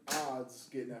good odds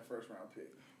getting that first round pick.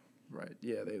 Right.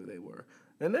 Yeah, they were.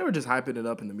 And they were just hyping it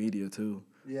up in the media too.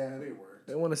 Yeah, they were.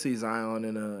 They want to see Zion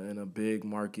in a big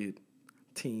market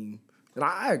team. And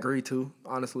I agree too,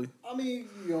 honestly. I mean,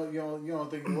 you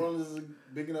don't think New Orleans is a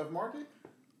big enough market?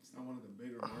 It's not one of the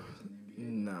bigger markets in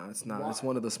the NBA. Nah, it's not. Why? It's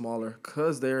one of the smaller.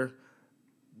 Cause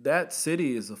that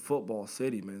city is a football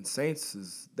city, man.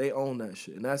 Saints they own that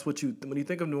shit. And that's what when you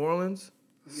think of New Orleans,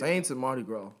 Yeah. Saints and Mardi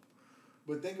Gras.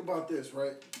 But think about this,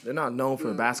 right? They're not known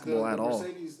for basketball at all.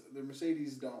 The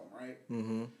Mercedes Dome, right?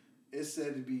 Mm-hmm. It's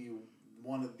said to be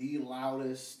one of the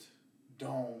loudest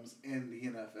domes in the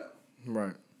NFL.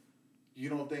 Right. You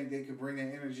don't think they could bring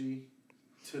that energy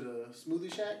to the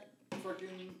Smoothie Shack fucking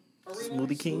arena?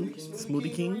 Smoothie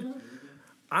King? arena?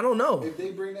 I don't know. If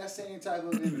they bring that same type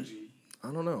of energy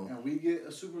I don't know. and we get a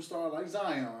superstar like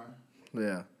Zion,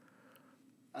 Yeah.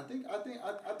 I think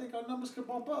our numbers could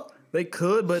bump up. They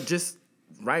could, but just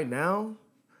right now,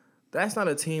 that's not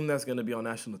a team that's going to be on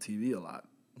national TV a lot.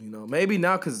 You know, maybe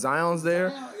now because Zion's there,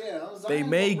 Zion's they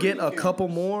may gonna get bring a the couple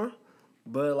cameras. more,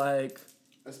 but like,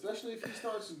 Especially if he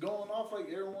starts going off like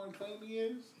everyone claims he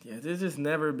is. yeah, there's just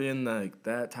never been like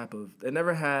that type of. They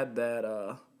never had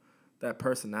that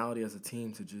personality as a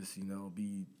team to just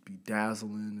be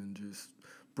dazzling and just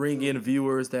bring in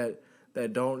viewers that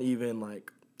don't even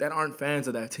like that aren't fans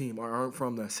of that team or aren't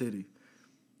from that city.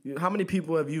 How many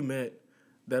people have you met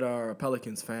that are a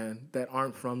Pelicans fan that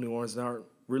aren't from New Orleans, that aren't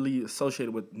really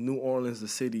associated with New Orleans, the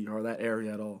city, or that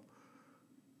area at all?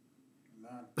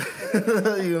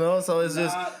 None. So it's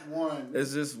just Not one.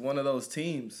 it's just one of those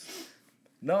teams.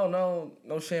 No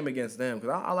shame against them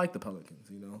because I like the Pelicans.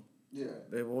 Yeah.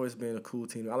 They've always been a cool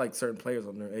team. I like certain players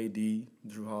on there. AD,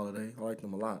 Drew Holiday, I like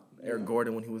them a lot. Eric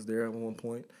Gordon when he was there at one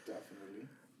point. Definitely.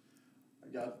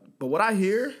 But what I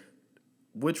hear,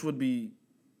 which would be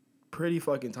pretty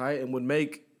fucking tight and would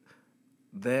make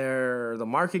the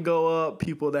market go up,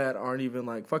 people that aren't even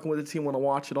like fucking with the team want to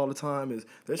watch it all the time, is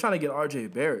they're trying to get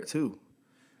RJ Barrett too.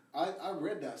 I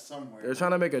read that somewhere. They're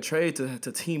trying to make a trade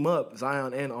to team up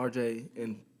Zion and RJ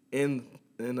in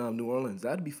New Orleans.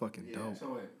 That'd be fucking dope.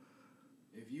 So wait,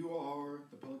 if you are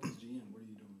the Pelicans GM, what are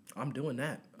you doing? I'm doing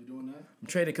that. You doing that? I'm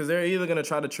trading because they're either gonna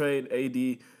try to trade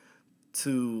AD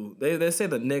to they say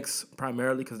the Knicks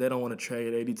primarily because they don't want to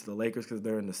trade AD to the Lakers because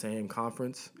they're in the same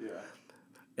conference. Yeah.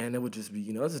 And it would just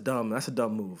be, that's a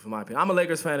dumb move, in my opinion. I'm a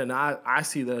Lakers fan, and I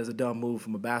see that as a dumb move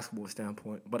from a basketball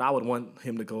standpoint. But I would want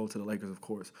him to go to the Lakers, of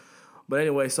course. But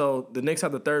anyway, so the Knicks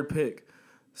have the third pick.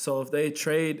 So if they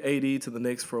trade AD to the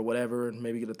Knicks for whatever and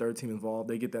maybe get a third team involved,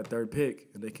 they get that third pick,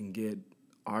 and they can get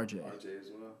RJ. RJ as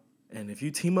well. And if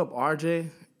you team up RJ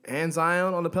and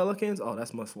Zion on the Pelicans, oh,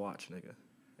 that's must watch, nigga.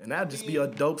 And that'd just be a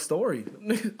dope story.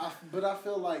 But I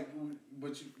feel like,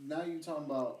 now you're talking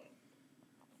about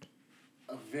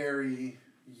a very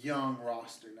young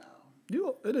roster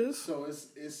now. It is. So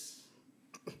it's.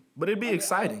 But it'd be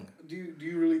exciting. Do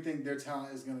you really think their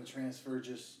talent is going to transfer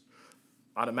just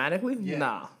Automatically? Yeah.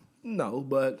 Nah. No,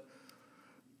 but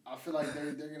I feel like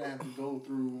they're going to have to go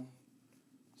through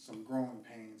some growing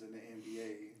pains in the NBA.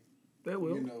 they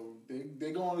will.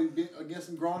 They're going against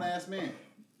some grown ass men.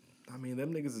 I mean,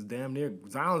 them niggas is damn near.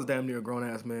 Zion's damn near a grown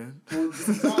ass man. Well,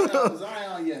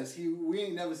 Zion, yes, we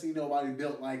ain't never seen nobody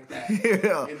built like that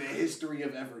Yeah. in the history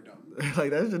of Everdom.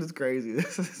 Like that shit is crazy. But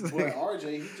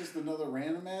RJ, he's just another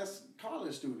random ass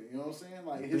college student. You know what I'm saying?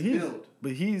 Like his build.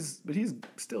 But he's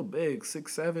still big,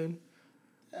 6'7".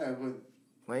 Yeah, but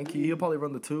Lanky. He'll probably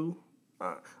run the 2.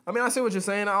 I mean, I see what you're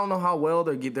saying. I don't know how well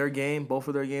their game, both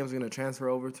of their games, are going to transfer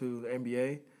over to the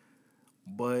NBA.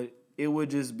 But it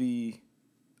would just be,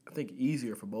 I think,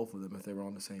 easier for both of them if they were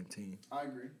on the same team. I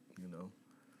agree. You know?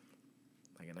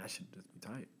 Like, and that should just be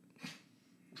tight.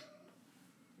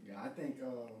 Yeah, I think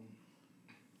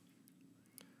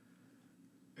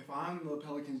if I'm the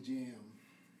Pelicans GM,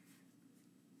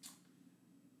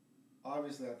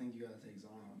 obviously I think you got to take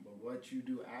Zion. But what you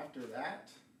do after that,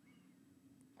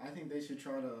 I think they should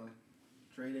try to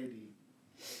trade AD.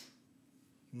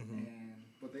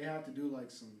 But they have to do like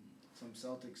some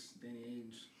Celtics Danny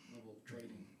Ainge level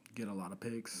trading. Get a lot of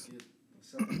picks.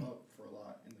 Set them up for a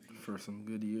lot in the future. For some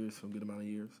good years, some good amount of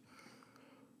years.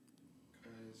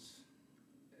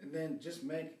 And then just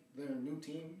make their new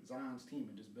team Zion's team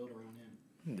and just build around him.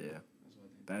 Yeah. That's what I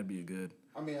think. That'd be a good.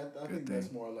 I mean, I think thing.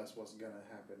 that's more or less what's gonna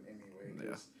happen anyway.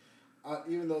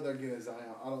 Even though they're getting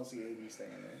Zion, I don't see AD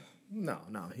staying there. No.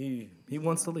 He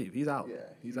wants to leave. He's out.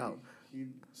 Yeah, he's out.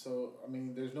 So I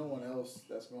mean, there's no one else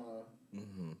that's gonna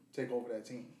take over that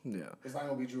team. Yeah. It's not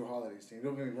gonna be Drew Holiday's team.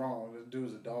 Don't get me wrong. This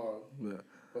dude's a dog. Yeah.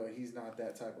 But he's not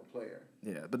that type of player.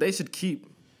 Yeah, but they should keep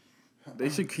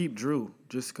Drew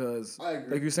just because, like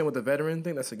you're saying with the veteran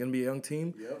thing, that's going to be a young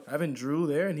team. Yep. Having Drew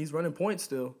there and he's running points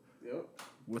still. Yep.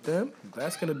 With them,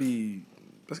 that's gonna be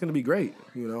great.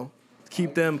 You know,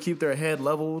 keep their head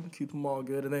leveled, keep them all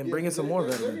good, and then bring in some more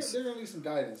veterans. They're gonna need some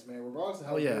guidance, man. Regardless of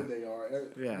how good they are,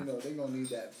 yeah. You know, they're gonna need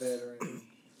that veteran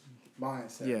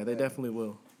mindset. Yeah, they definitely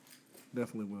will.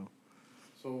 Definitely will.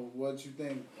 So, what you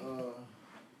think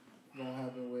gonna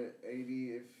happen with AD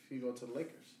if he go to the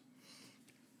Lakers?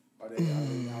 Are they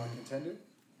now a contender?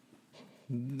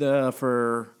 They'll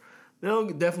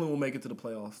definitely will make it to the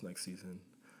playoffs next season.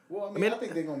 Well, I mean, I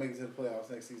think they're gonna make it to the playoffs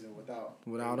next season without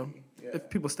him. Yeah. If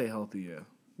people stay healthy,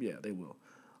 yeah, they will.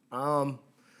 I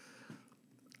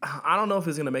don't know if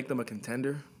it's gonna make them a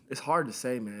contender. It's hard to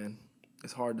say, man.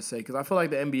 It's hard to say because I feel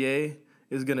like the NBA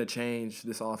is gonna change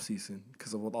this offseason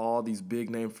because of all these big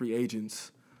name free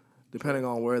agents. Depending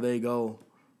on where they go,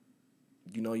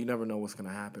 you know, you never know what's gonna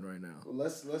happen right now. Well,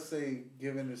 let's say,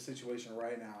 given the situation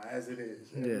right now as it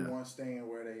is, everyone's staying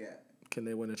where they at. Can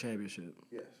they win a championship?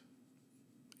 Yes.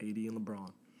 AD and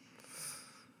LeBron.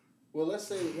 Well, let's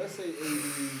say AD and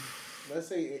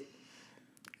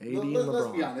LeBron.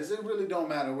 Let's be honest. It really don't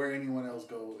matter where anyone else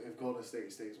go if Golden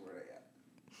State stays where they at.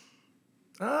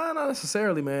 Not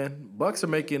necessarily, man. Bucks are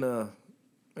making a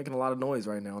lot of noise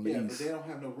right now in the East. Yeah, but they don't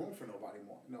have no room for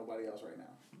nobody else right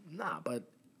now. Nah, but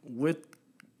with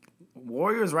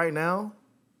Warriors right now,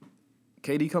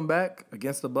 KD come back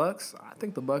against the Bucks. I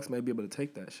think the Bucks may be able to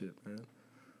take that shit, man.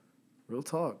 Real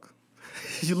talk.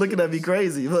 You looking at me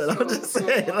crazy, but I'm just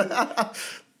saying.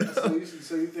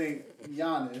 So you think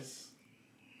Giannis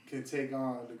can take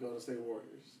on the Golden State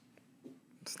Warriors?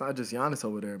 It's not just Giannis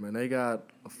over there, man. They got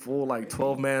a full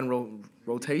 12-man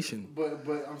rotation. But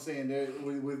I'm saying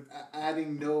with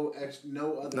adding no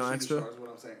other shooting stars.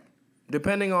 What I'm saying.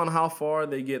 Depending on how far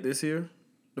they get this year,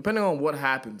 depending on what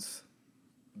happens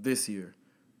this year,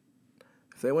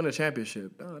 if they win a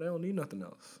championship, no, they don't need nothing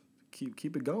else.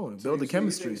 Keep it going. Build the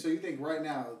chemistry. So you think right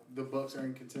now the Bucks are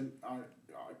in content?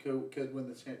 Could win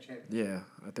the championship? Yeah,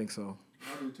 I think so. I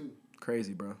do too.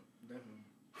 Crazy, bro. Definitely.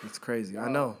 It's crazy. I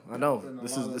know. Y'all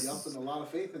putting a lot of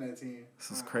faith in that team. This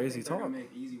is crazy talk. They're gonna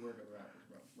make easy work of the Raptors,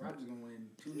 bro. Raptors gonna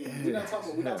win 2 games. We're not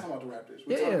talking about the Raptors.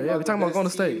 We're talking about Golden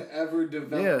State. Ever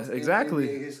developed exactly.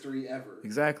 in NBA history ever.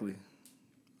 Exactly.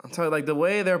 I'm telling you, the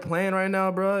way they're playing right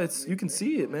now, bro. You can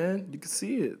see it, man. You can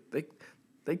see it.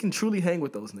 They can truly hang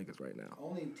with those niggas right now.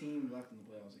 Only team left in the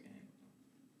playoffs that can hang with them.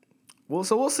 Well,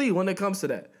 so we'll see when it comes to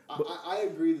that. I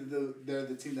agree that they're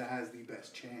the team that has the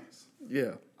best chance.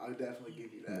 Yeah. I would definitely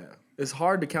give you that. Yeah. It's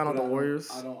hard to count out the Warriors.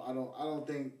 I don't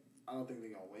think they're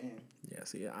gonna win. Yeah.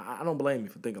 See, I don't blame you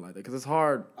for thinking like that because it's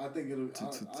hard. I think it'll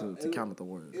to count out the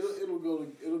Warriors. It'll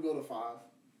go to 5.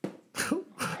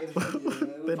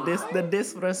 The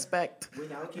disrespect.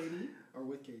 Without KD or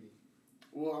with KD?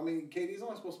 Well, I mean, KD's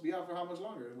only supposed to be out for how much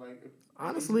longer?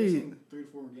 Honestly, 3 to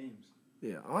 4 games.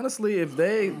 Yeah, honestly, if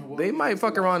they might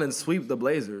fuck around and sweep the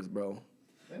Blazers, bro.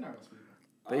 They're not gonna sweep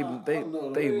They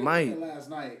them. they might. Last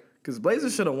night. Cause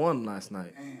Blazers should have won last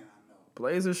night. Man, I know.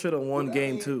 Blazers should have won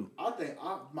game 2. I think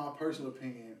my personal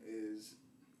opinion is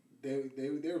they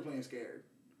were playing scared.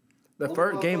 The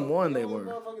first game 1 they were.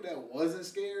 The motherfucker that wasn't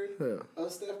scared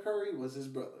of Steph Curry was his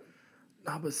brother.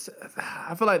 Nah, but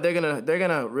I feel like they're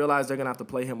gonna realize they're gonna have to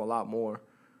play him a lot more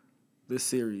this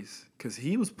series because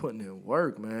he was putting in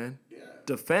work, man. Yeah.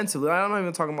 defensively. I'm not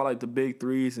even talking about like the big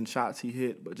threes and shots he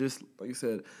hit, but just like you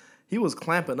said, he was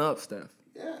clamping up Steph.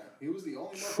 Yeah, he was the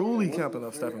only Truly motherfucker that camping up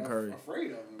wasn't Stephen Curry.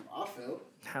 Afraid of him, I felt.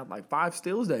 Had like 5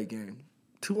 steals that game,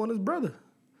 2 on his brother.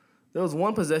 There was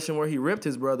one possession where he ripped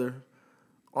his brother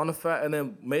on the and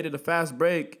then made it a fast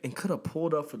break and could have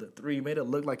pulled up for the 3, made it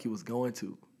look like he was going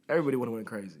to. Everybody would have went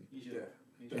crazy. Yeah.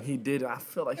 And he did. I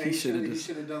feel like he should have just.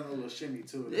 He should have done a little shimmy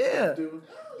too. Yeah.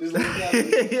 Just look at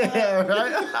it. Yeah,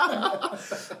 right.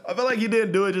 I feel like he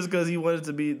didn't do it just because he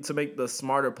wanted to make the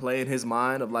smarter play in his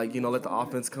mind of like, let the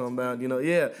offense come down.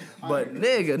 Yeah. But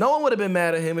nigga, no one would have been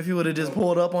mad at him if he would have just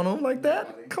pulled up on him like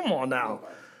that. Come on now.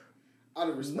 I'd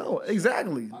have respected. No,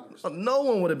 exactly. No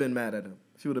one would have been mad at him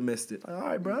if he would have missed it. Like, all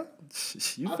right, bro.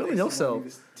 You feeling yourself?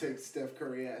 Just take Steph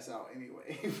Curry ass out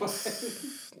anyway.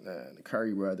 Nah, the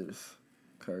Curry brothers.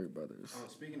 Oh,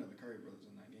 speaking of the Curry brothers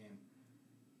in that game,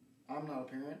 I'm not a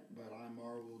parent, but I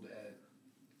marveled at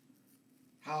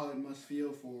how it must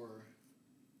feel for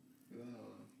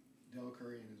Del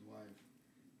Curry and his wife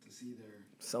to see their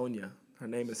Sonia. Her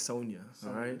name is Sonia.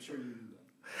 All right. I'm sure you knew that.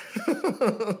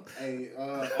 Hey,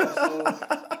 also,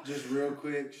 just real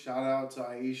quick, shout out to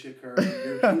Aisha Curry.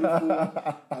 You're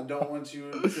beautiful. I don't want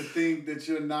you to think that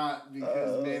you're not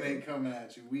because men ain't coming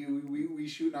at you. We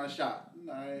shooting our shot.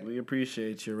 All right. We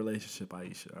appreciate your relationship,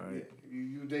 Aisha. All right. Yeah,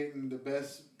 you dating the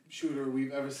best shooter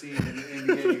we've ever seen in the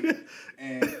NBA,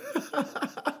 and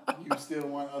you still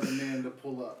want other men to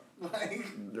pull up. Like,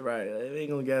 right. I ain't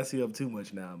gonna gas you up too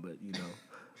much now, but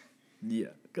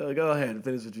yeah. Go ahead and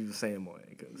finish what you were saying, Moy.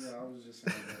 Yeah, I was just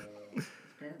saying that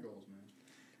parent goals, man.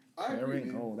 I agree.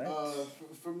 Parent goal.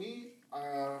 For me,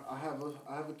 I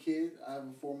have a kid. I have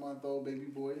a 4-month-old baby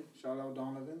boy. Shout out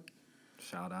Donovan.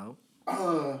 Shout out.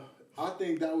 I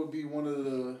think that would be one of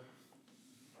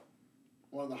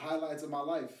the highlights of my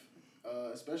life,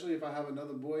 especially if I have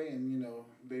another boy and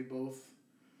they both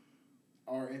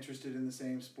are interested in the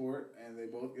same sport and they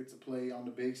both get to play on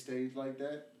the big stage like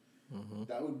that. Mm-hmm.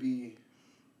 That would be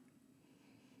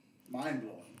mind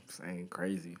blowing. Saying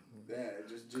crazy. Yeah,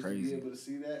 just crazy. To be able to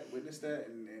see that, witness that,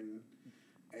 and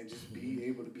just be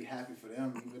able to be happy for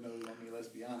them, even though let's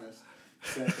be honest.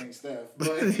 Steph ain't Steph,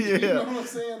 but you know what I'm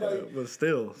saying? Like, but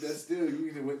still, that's still you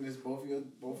get to witness both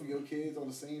of your kids on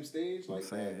the same stage, like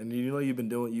that. And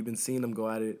you've been seeing them go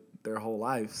at it their whole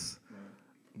lives,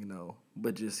 right.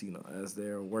 But just as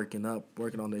they're working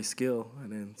on their skill,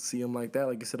 and then see them like that,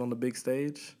 like you said on the big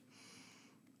stage.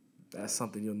 That's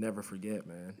something you'll never forget,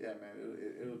 man. Yeah, man,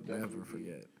 it'll definitely never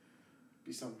forget.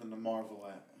 Be something to marvel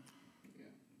at. Yeah,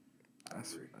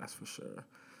 that's for sure.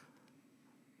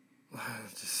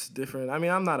 Just different. I mean,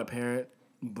 I'm not a parent,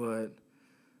 but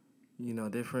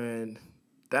different.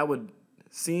 That would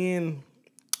seeing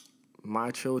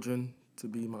my children to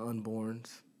be my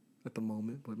unborns at the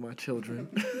moment, but my children.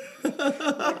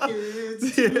 My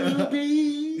kids to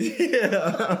be.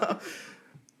 Yeah.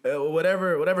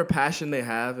 Whatever passion they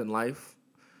have in life,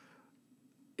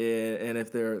 and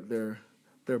if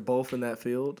they're both in that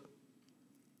field,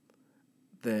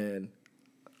 then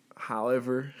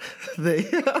however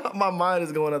my mind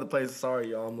is going other places. Sorry,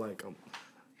 y'all. I'm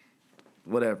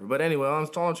whatever. But anyway, all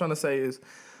I'm trying to say is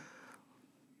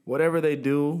whatever they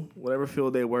do, whatever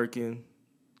field they work in,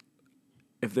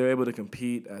 if they're able to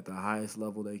compete at the highest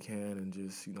level they can and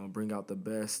just bring out the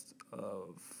best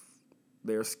of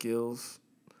their skills.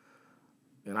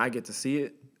 And I get to see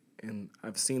it, and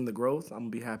I've seen the growth. I'm gonna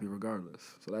be happy regardless.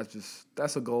 So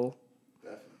that's a goal.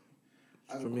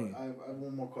 Definitely. For me. I have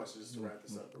one more question just to wrap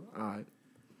this up. All right.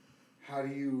 How do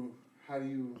you,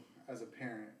 as a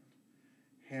parent,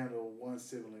 handle one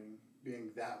sibling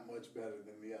being that much better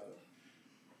than the other?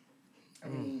 I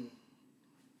mean,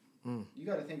 you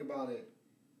got to think about it.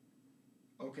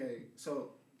 Okay,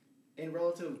 so in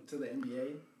relative to the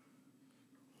NBA,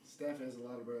 Steph has a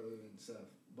lot of brother than Steph,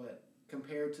 but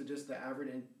compared to just the average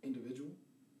individual?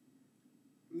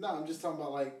 No, I'm just talking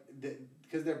about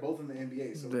because they're both in the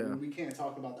NBA, so we can't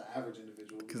talk about the average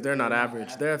individual. Because they're not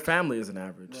average. Their family isn't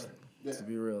average. Right. Yeah. To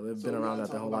be real, they've been around that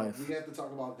their whole life. We have to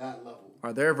talk about that level.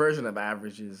 Their version of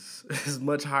average is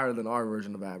much higher than our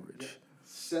version of average. Yeah.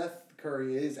 Seth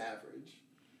Curry is average.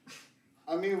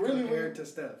 I mean, really, compared to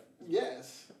Steph.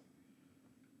 Yes.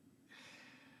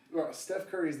 Well, Steph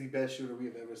Curry is the best shooter we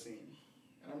have ever seen.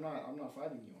 And I'm not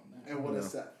fighting you on that. And what is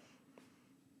Seth?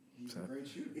 He's a great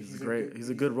shooter. He's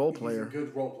a good role player. He's a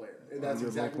good role player. That's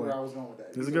exactly where I was going with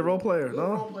that. He's a good role player. He's a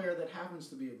role player that happens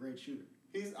to be a great shooter.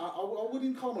 I wouldn't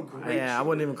even call him a great shooter. I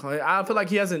wouldn't even call him. I feel like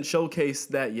he hasn't showcased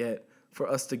that yet for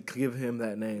us to give him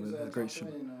that name as a great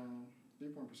shooter. In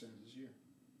 3-point percentage this year.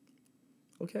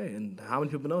 Okay, and how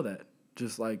many people know that?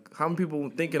 Just how many people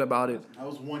thinking about it? That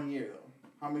was 1 year,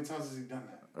 though. How many times has he done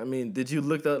that? I mean, did you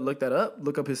look that up?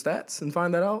 Look up his stats and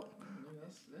find that out?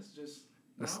 That's just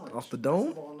That's knowledge. off the dome?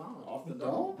 Basketball knowledge. Off the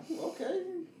dome? Okay.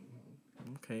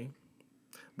 Okay.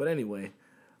 But anyway,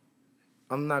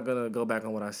 I'm not going to go back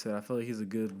on what I said. I feel like he's a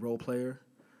good role player.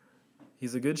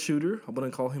 He's a good shooter. I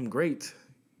wouldn't call him great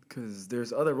because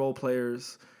there's other role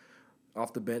players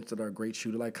off the bench that are a great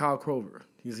shooter, like Kyle Korver.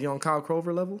 Is he on Kyle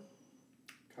Korver level?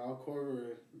 Kyle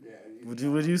Korver, yeah.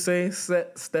 Would you say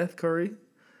Steph Curry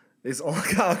is on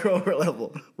Kyle Korver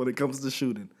level when it comes to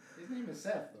shooting? His name is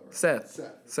Seth, though. Right?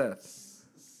 Seth.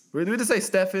 We just say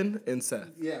Stephen and Seth.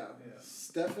 Yeah.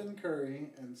 Stephen Curry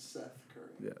and Seth Curry.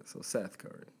 Yeah, so Seth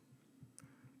Curry.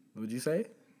 Would you say?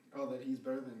 Oh, that he's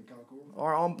better than Kyle Korver?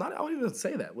 Or I wouldn't even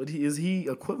say that. Is he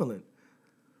equivalent?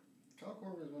 Kyle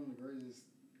Korver is one of the greatest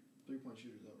 3-point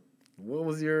shooters ever.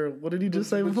 What did you just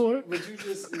say before? What you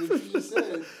just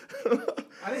said.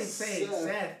 I didn't say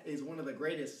Seth is one of the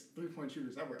greatest 3-point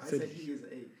shooters ever. I said he is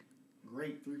a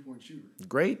great 3-point shooter.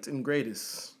 Great and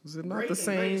greatest. Is it not great the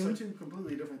and greatest same? are two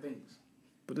completely different things.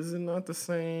 But is it not the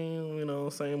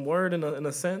same, same word in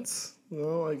a sense?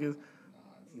 Like it's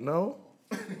no?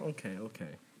 Okay.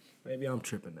 Maybe I'm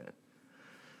tripping that.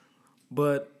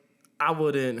 But I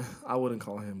wouldn't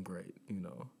call him great,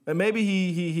 And maybe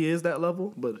he is that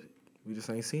level, but we just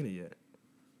ain't seen it yet.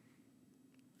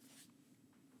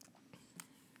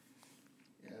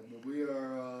 Yeah, but we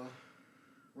are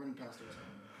running past our time.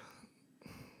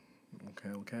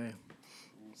 Okay.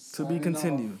 To be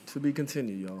continued, y'all. To be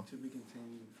continued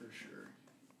for sure.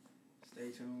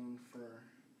 Stay tuned for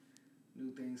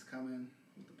new things coming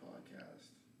with the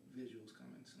podcast. Visuals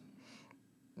coming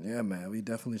soon. Yeah, man. We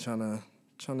definitely trying to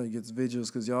get visuals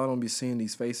because y'all don't be seeing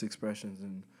these face expressions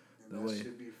and the that way.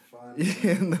 Should be fun.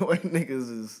 Yeah, and the way niggas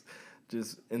is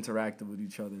just interacting with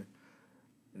each other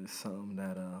is something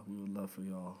that we would love for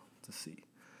y'all to see.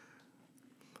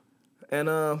 And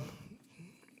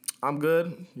I'm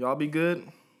good. Y'all be good.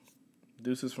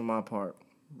 Deuces from my part.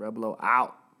 Reblo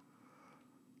out.